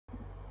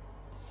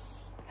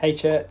Hey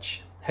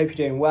church, hope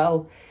you're doing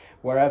well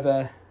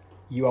wherever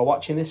you are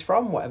watching this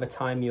from, whatever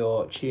time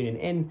you're tuning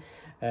in.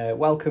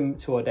 Welcome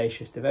to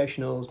Audacious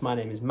Devotionals. My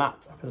name is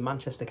Matt. I'm from the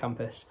Manchester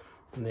campus.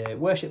 I'm the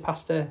worship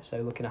pastor, so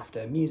looking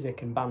after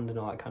music and band and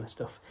all that kind of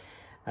stuff.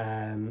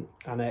 And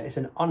it's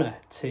an honour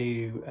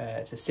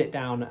to sit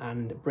down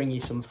and bring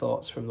you some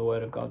thoughts from the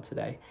Word of God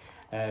today.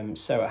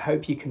 So I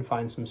hope you can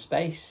find some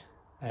space,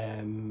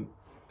 a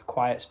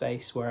quiet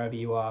space wherever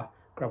you are.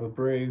 Grab a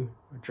brew,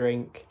 a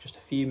drink, just a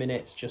few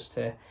minutes just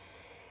to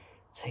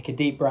take a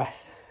deep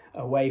breath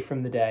away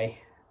from the day,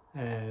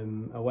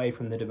 away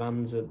from the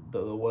demands that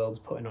the world's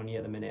putting on you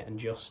at the minute, and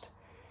just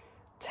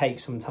take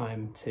some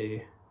time to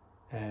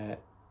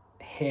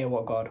hear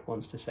what God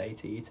wants to say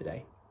to you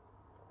today.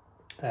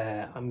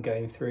 I'm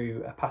going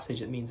through a passage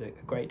that means a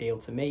great deal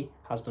to me,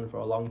 has done for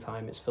a long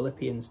time. It's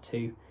Philippians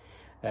 2,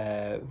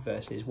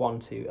 verses 1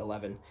 to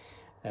 11.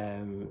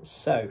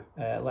 So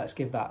let's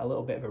give that a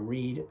little bit of a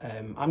read.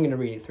 I'm going to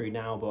read it through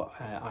now, but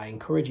I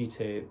encourage you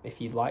to,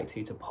 if you'd like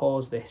to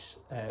pause this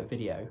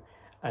video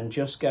and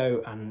just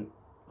go and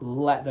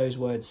let those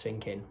words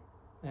sink in.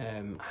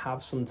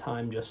 Have some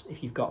time, just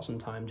if you've got some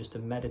time, just to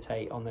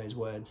meditate on those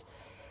words.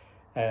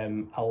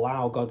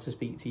 Allow God to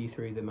speak to you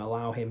through them.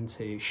 Allow him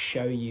to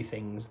show you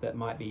things that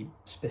might be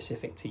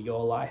specific to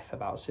your life,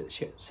 about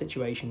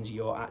situations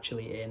you're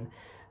actually in,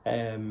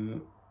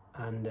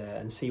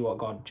 and see what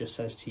God just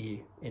says to you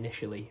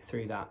initially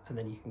through that, and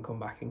then you can come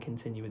back and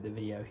continue with the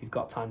video. If you've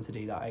got time to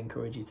do that, I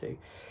encourage you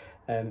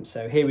to.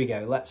 So here we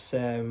go.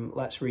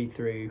 Let's read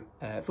through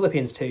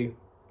Philippians 2,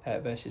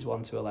 verses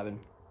 1 to 11.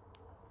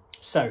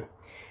 So,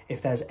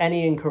 if there's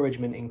any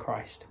encouragement in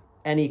Christ,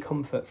 any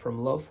comfort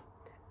from love,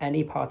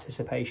 any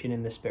participation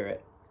in the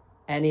Spirit,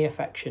 any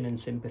affection and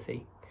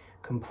sympathy,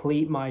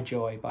 complete my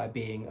joy by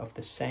being of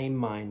the same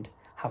mind,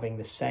 having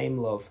the same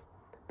love,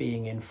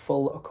 being in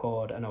full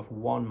accord and of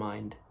one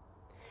mind.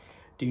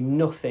 Do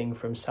nothing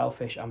from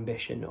selfish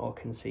ambition or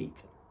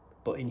conceit,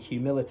 but in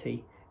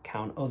humility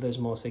count others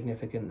more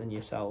significant than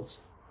yourselves.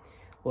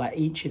 Let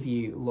each of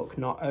you look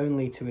not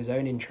only to his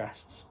own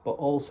interests, but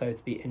also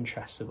to the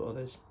interests of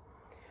others.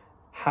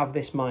 Have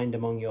this mind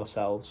among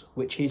yourselves,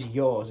 which is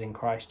yours in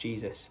Christ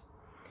Jesus,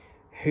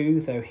 who,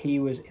 though he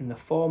was in the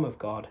form of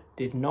God,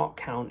 did not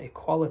count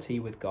equality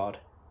with God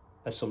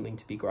as something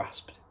to be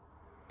grasped,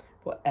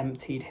 but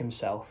emptied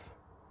himself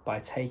by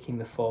taking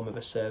the form of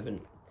a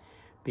servant,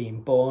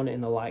 being born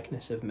in the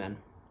likeness of men,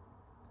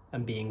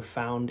 and being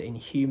found in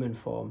human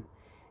form,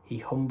 he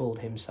humbled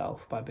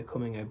himself by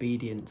becoming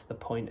obedient to the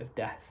point of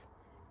death,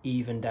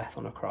 even death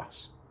on a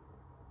cross.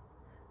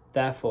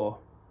 Therefore,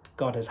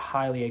 God has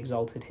highly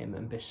exalted him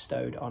and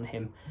bestowed on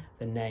him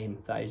the name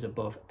that is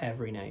above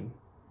every name,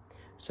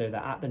 so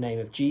that at the name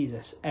of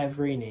Jesus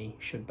every knee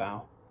should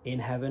bow, in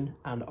heaven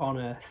and on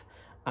earth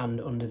and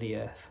under the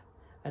earth,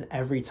 and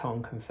every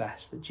tongue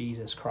confess that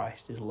Jesus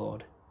Christ is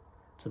Lord,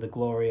 to the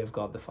glory of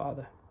God the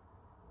Father.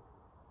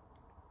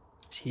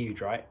 It's huge,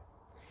 right?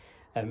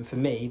 For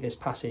me, this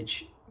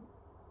passage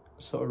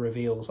sort of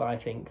reveals, I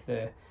think,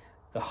 the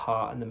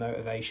heart and the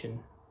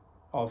motivation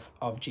of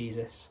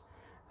Jesus,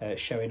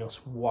 showing us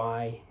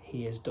why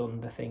he has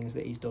done the things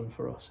that he's done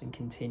for us and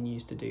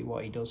continues to do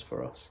what he does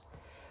for us.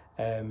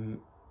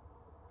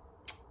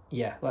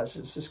 Let's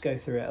just go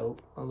through it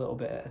a little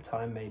bit at a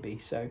time, maybe.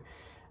 So,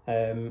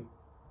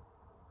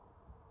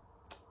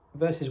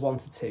 verses 1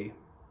 to 2,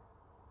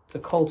 it's a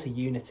call to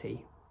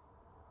unity,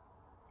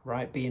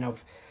 right? Being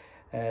of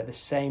the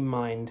same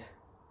mind,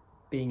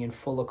 being in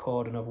full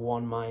accord and of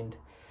one mind.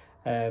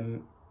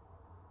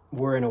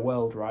 We're in a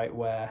world, right,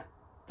 where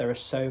there are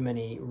so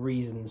many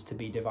reasons to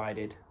be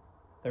divided.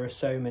 There are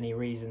so many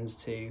reasons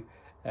to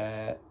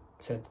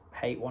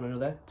hate one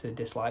another, to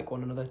dislike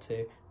one another,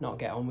 to not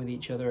get on with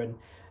each other.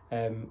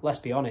 And let's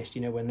be honest,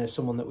 when there's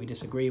someone that we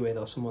disagree with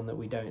or someone that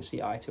we don't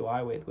see eye to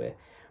eye with,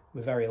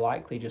 we're very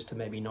likely just to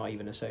maybe not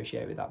even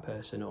associate with that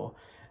person, or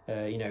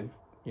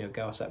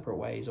go our separate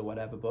ways or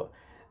whatever. But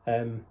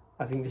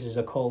I think this is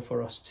a call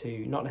for us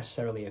to not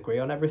necessarily agree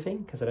on everything,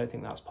 because I don't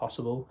think that's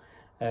possible,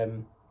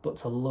 but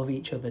to love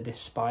each other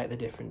despite the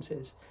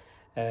differences,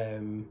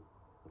 to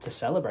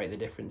celebrate the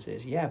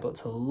differences, but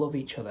to love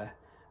each other,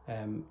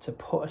 to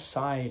put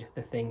aside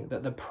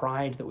the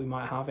pride that we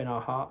might have in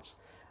our hearts,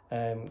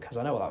 because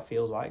I know what that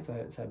feels like,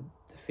 to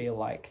feel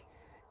like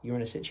you're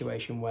in a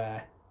situation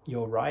where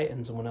you're right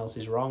and someone else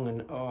is wrong,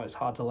 and it's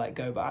hard to let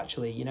go. But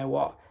actually, you know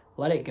what?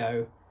 Let it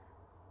go.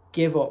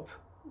 Give up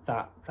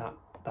that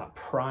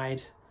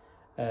pride,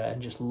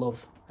 and just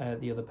love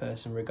the other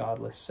person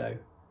regardless. So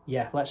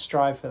let's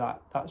strive for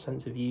that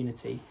sense of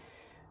unity.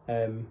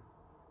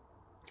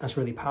 That's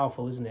really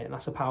powerful, isn't it? And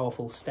that's a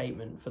powerful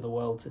statement for the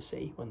world to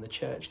see when the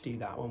church do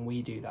that, when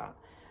we do that,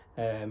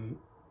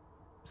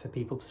 for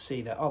people to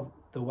see that,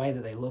 the way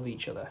that they love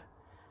each other.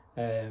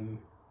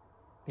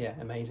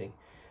 Amazing.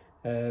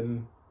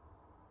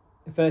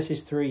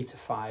 Verses 3 to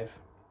 5,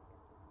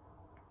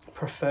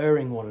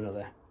 preferring one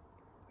another,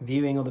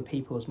 viewing other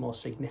people as more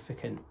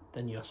significant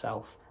than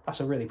yourself. That's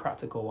a really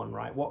practical one,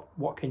 right?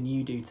 What can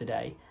you do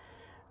today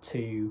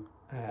to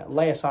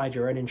lay aside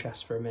your own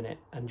interests for a minute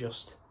and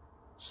just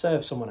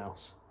serve someone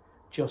else.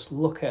 Just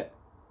look at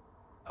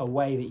a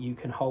way that you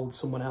can hold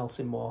someone else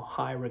in more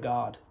high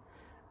regard,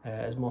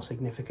 as more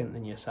significant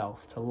than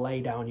yourself, to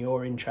lay down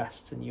your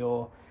interests and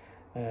your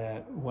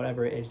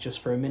whatever it is just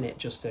for a minute,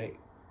 just to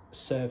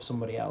serve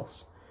somebody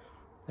else.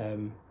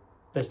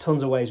 There's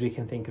tons of ways we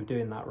can think of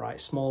doing that,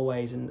 right? Small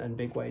ways and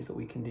big ways that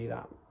we can do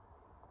that.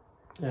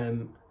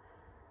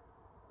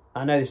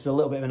 I know this is a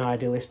little bit of an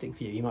idealistic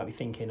view. You might be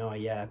thinking, oh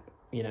yeah,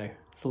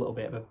 it's a little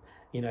bit of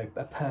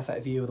a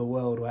perfect view of the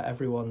world where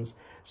everyone's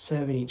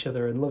serving each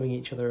other and loving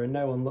each other and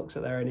no one looks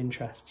at their own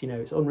interests.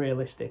 It's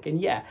unrealistic.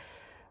 And yeah,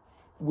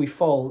 we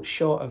fall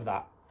short of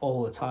that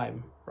all the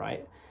time,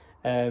 right?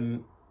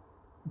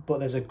 But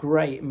there's a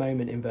great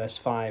moment in verse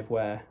 5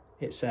 where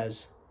it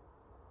says,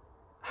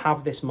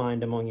 have this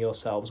mind among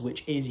yourselves,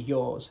 which is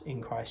yours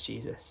in Christ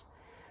Jesus.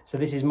 So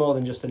this is more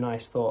than just a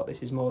nice thought.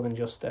 This is more than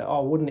just,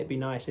 wouldn't it be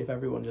nice if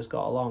everyone just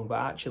got along? But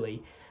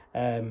actually,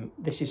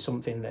 this is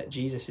something that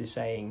Jesus is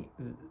saying,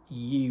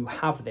 you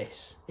have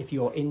this. If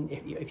you're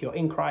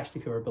in Christ,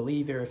 if you're a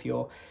believer, if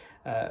you're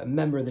a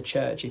member of the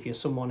church, if you're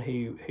someone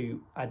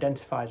who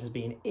identifies as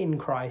being in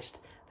Christ,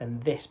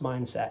 then this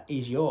mindset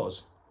is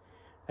yours.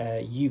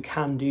 You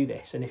can do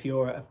this. And if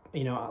you're,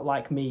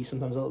 like me,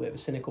 sometimes a little bit of a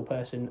cynical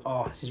person,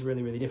 this is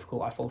really, really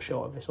difficult, I fall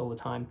short of this all the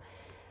time.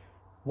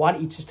 Why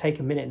don't you just take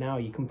a minute now?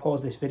 You can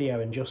pause this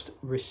video and just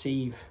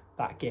receive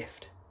that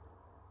gift.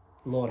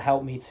 Lord,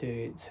 help me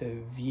to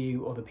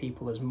view other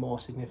people as more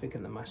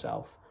significant than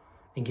myself,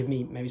 and give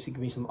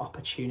me some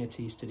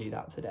opportunities to do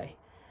that today.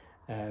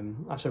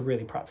 That's a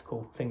really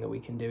practical thing that we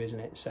can do, isn't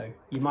it? So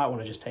you might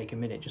want to just take a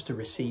minute just to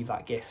receive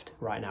that gift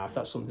right now, if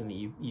that's something that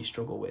you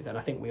struggle with. And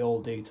I think we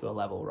all do to a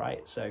level,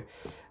 right? So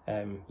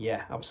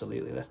yeah,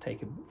 absolutely. Let's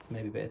take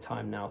maybe a bit of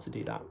time now to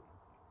do that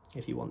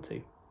if you want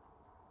to.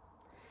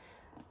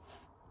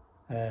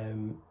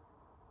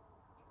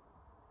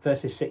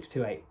 Verses 6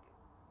 to 8.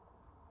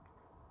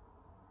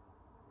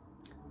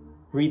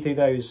 Read through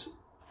those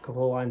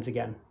couple of lines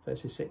again,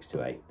 verses 6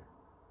 to 8,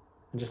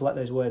 and just let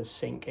those words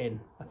sink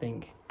in. I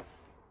think,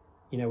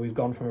 we've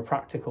gone from a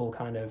practical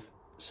kind of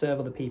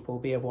serve other people,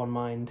 be of one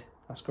mind.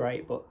 That's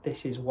great, but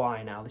this is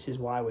why now. This is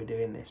why we're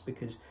doing this,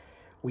 because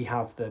we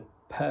have the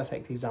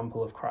perfect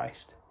example of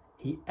Christ.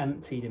 He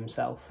emptied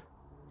himself.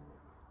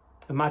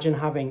 Imagine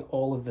having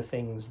all of the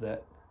things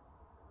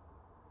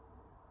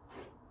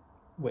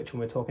which, when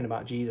we're talking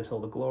about Jesus, all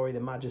the glory, the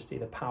majesty,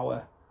 the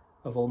power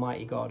of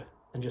Almighty God,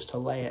 and just to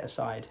lay it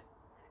aside.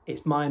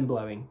 It's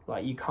mind-blowing.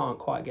 Like, you can't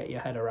quite get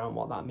your head around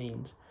what that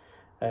means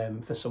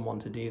for someone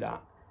to do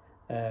that.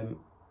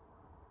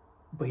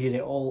 But he did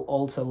it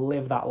all to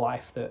live that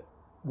life that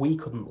we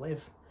couldn't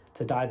live,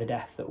 to die the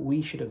death that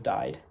we should have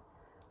died,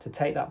 to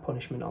take that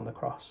punishment on the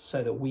cross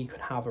so that we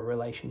could have a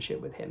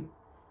relationship with him.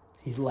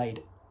 He's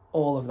laid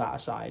all of that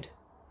aside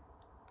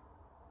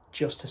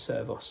just to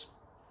serve us.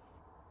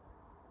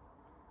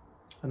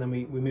 And then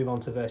we move on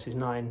to verses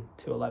 9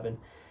 to 11.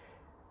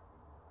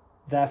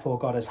 Therefore,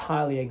 God has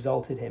highly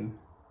exalted him.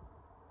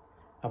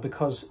 Now,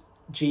 because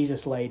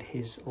Jesus laid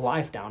his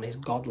life down, his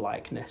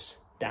godlikeness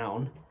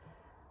down,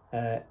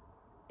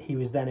 he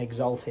was then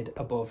exalted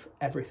above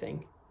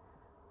everything.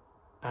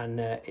 And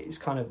it's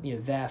kind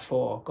of,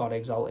 therefore God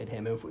exalted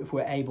him. If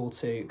we're able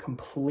to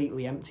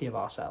completely empty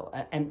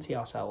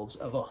ourselves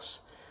of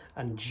us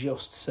and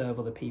just serve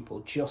other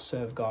people, just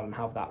serve God and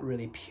have that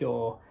really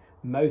pure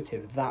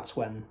motive, that's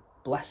when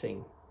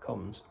blessing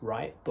comes,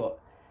 right? But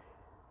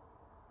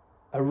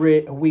are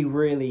we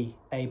really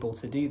able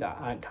to do that?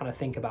 I kind of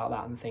think about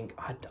that and think,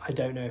 I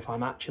don't know if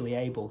I'm actually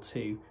able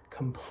to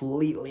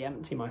completely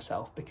empty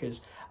myself,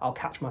 because I'll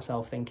catch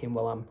myself thinking,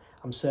 well,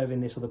 I'm serving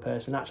this other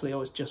person. Actually,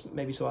 it's just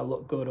maybe so I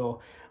look good, or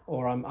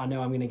I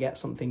know I'm going to get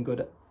something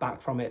good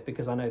back from it,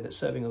 because I know that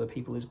serving other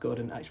people is good,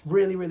 and it's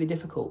really, really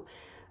difficult.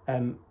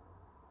 And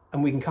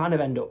we can kind of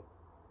end up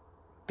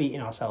beating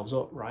ourselves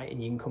up, right?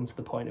 And you can come to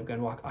the point of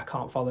going, well, I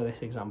can't follow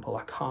this example.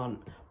 I can't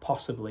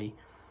possibly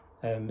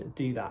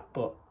do that.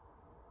 But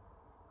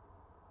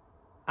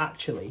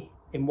actually,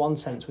 in one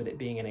sense, with it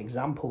being an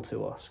example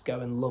to us, go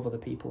and love other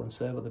people and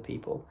serve other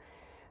people,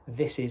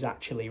 this is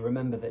actually,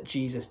 remember that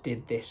Jesus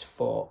did this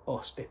for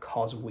us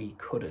because we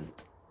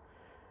couldn't.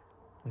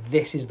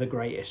 This is the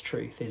greatest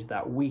truth, is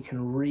that we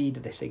can read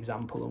this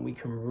example and we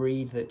can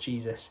read that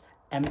Jesus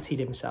emptied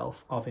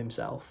himself of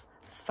himself.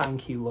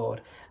 Thank you,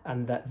 Lord.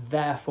 And that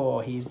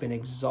therefore he's been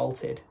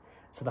exalted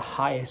to the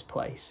highest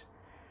place.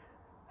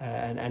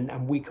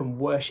 And we can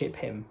worship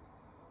him.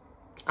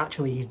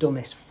 Actually, he's done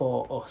this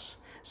for us.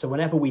 So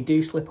whenever we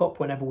do slip up,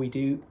 whenever we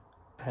do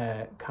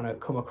kind of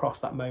come across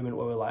that moment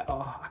where we're like,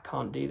 I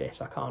can't do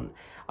this, I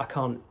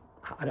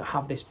don't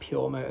have this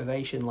pure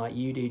motivation like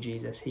you do,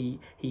 Jesus, he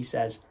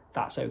says,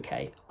 that's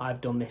okay.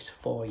 I've done this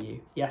for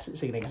you. Yes,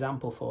 it's an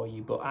example for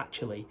you, but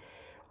actually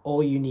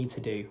all you need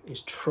to do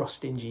is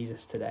trust in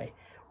Jesus today.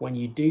 When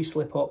you do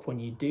slip up, when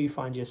you do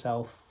find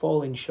yourself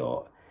falling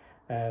short,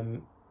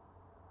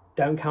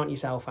 don't count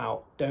yourself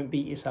out. Don't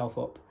beat yourself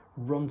up.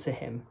 Run to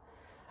him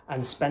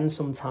and spend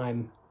some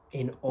time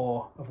in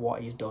awe of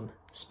what he's done.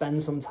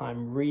 Spend some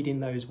time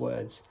reading those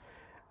words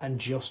and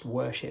just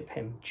worship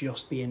him,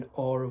 just be in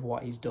awe of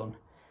what he's done.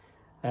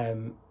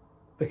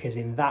 Because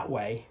in that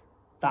way,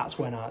 that's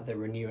when the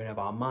renewing of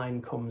our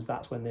mind comes,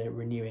 that's when the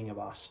renewing of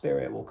our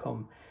spirit will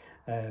come,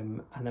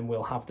 and then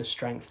we'll have the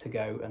strength to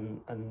go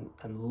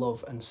and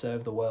love and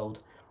serve the world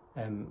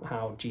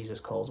how Jesus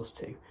calls us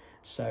to.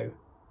 So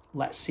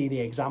let's see the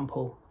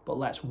example, but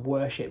let's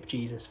worship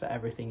Jesus for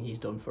everything he's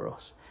done for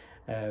us,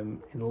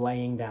 in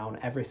laying down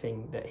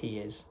everything that he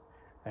is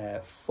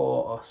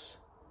for us,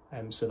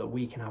 so that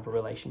we can have a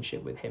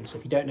relationship with him. So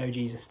if you don't know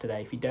Jesus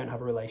today, if you don't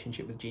have a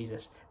relationship with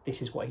Jesus,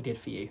 this is what he did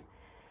for you.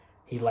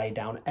 He laid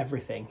down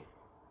everything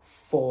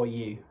for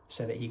you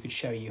so that he could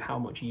show you how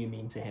much you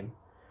mean to him.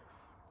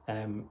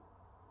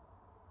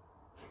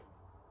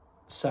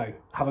 So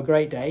have a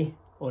great day,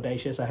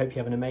 Audacious. I hope you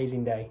have an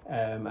amazing day.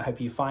 I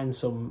hope you find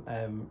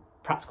some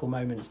practical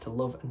moments to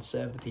love and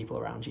serve the people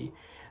around you.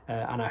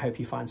 And I hope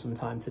you find some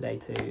time today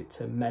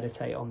to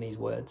meditate on these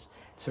words,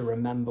 to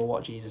remember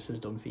what Jesus has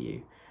done for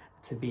you,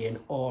 to be in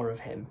awe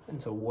of him and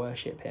to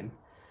worship him,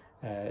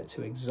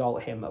 to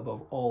exalt him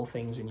above all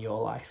things in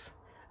your life,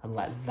 and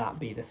let that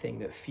be the thing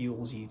that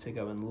fuels you to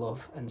go and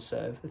love and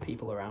serve the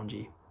people around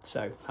you.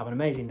 So have an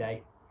amazing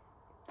day.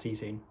 See you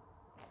soon.